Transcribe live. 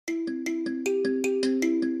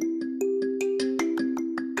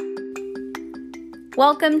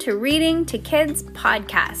Welcome to Reading to Kids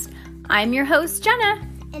podcast. I'm your host, Jenna.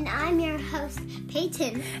 And I'm your host,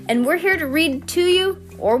 Peyton. And we're here to read to you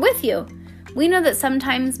or with you. We know that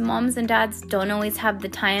sometimes moms and dads don't always have the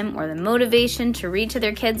time or the motivation to read to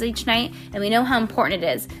their kids each night, and we know how important it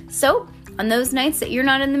is. So, on those nights that you're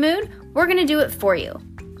not in the mood, we're going to do it for you.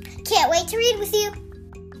 Can't wait to read with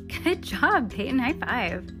you. Good job, Peyton. High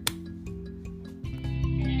five.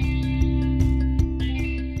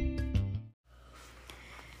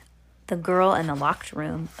 The Girl in the Locked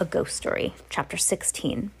Room, A Ghost Story, Chapter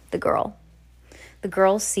 16, The Girl. The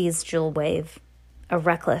girl sees Jewel wave.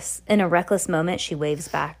 In a reckless moment, she waves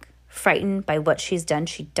back. Frightened by what she's done,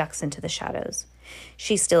 she ducks into the shadows.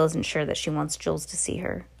 She still isn't sure that she wants Jules to see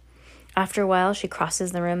her. After a while, she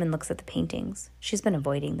crosses the room and looks at the paintings. She's been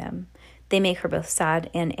avoiding them. They make her both sad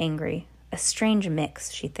and angry. A strange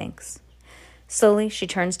mix, she thinks. Slowly, she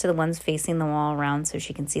turns to the ones facing the wall around so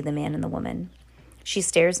she can see the man and the woman. She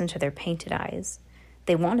stares into their painted eyes.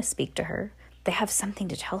 They want to speak to her. They have something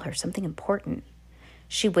to tell her, something important.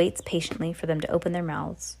 She waits patiently for them to open their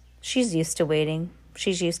mouths. She's used to waiting.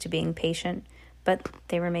 She's used to being patient, but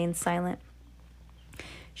they remain silent.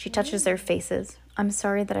 She touches their faces. "I'm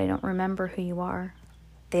sorry that I don't remember who you are."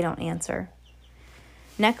 They don't answer.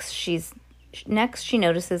 Next, she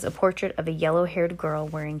notices a portrait of a yellow-haired girl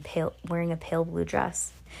wearing a pale blue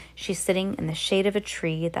dress. She's sitting in the shade of a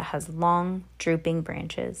tree that has long, drooping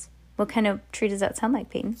branches. What kind of tree does that sound like,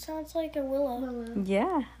 Peyton? Sounds like a willow.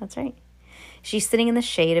 Yeah, that's right. She's sitting in the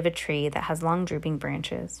shade of a tree that has long, drooping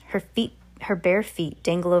branches. Her bare feet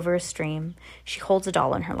dangle over a stream. She holds a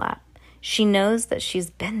doll in her lap. She knows that she's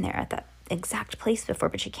been there at that exact place before,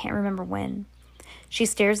 but she can't remember when. She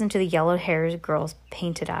stares into the yellow-haired girl's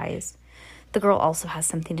painted eyes. The girl also has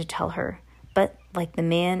something to tell her, but like the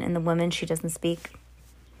man and the woman, she doesn't speak.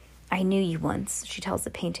 "I knew you once," she tells the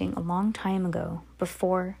painting, "a long time ago."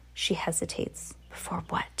 Before, she hesitates. Before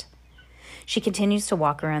what? She continues to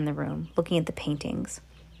walk around the room, looking at the paintings.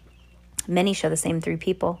 Many show the same three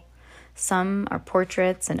people. Some are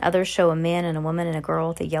portraits, and others show a man and a woman and a girl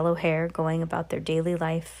with yellow hair going about their daily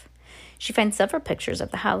life. She finds several pictures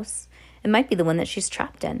of the house. It might be the one that she's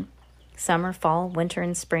trapped in. Some are fall, winter,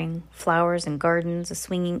 and spring, flowers and gardens, a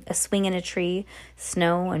swing in a tree,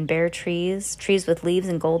 snow and bare trees with leaves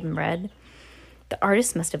in gold and red. The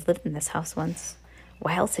artist must have lived in this house once.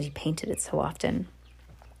 Why else had he painted it so often?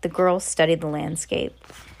 The girl studied the landscape.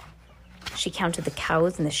 She counted the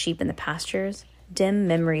cows and the sheep in the pastures. Dim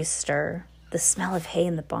memories stir. The smell of hay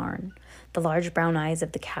in the barn, the large brown eyes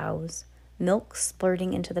of the cows, milk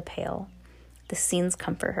splurting into the pail. The scenes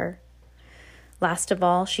comfort her. Last of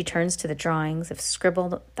all, she turns to the drawings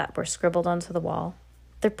that were scribbled onto the wall.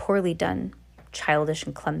 They're poorly done, childish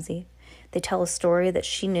and clumsy. They tell a story that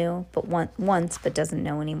she knew once but doesn't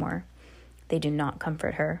know anymore. They do not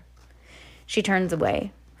comfort her. She turns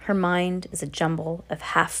away. Her mind is a jumble of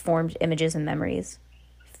half-formed images and memories.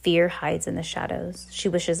 Fear hides in the shadows. She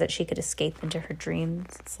wishes that she could escape into her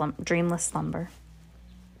dreamless slumber.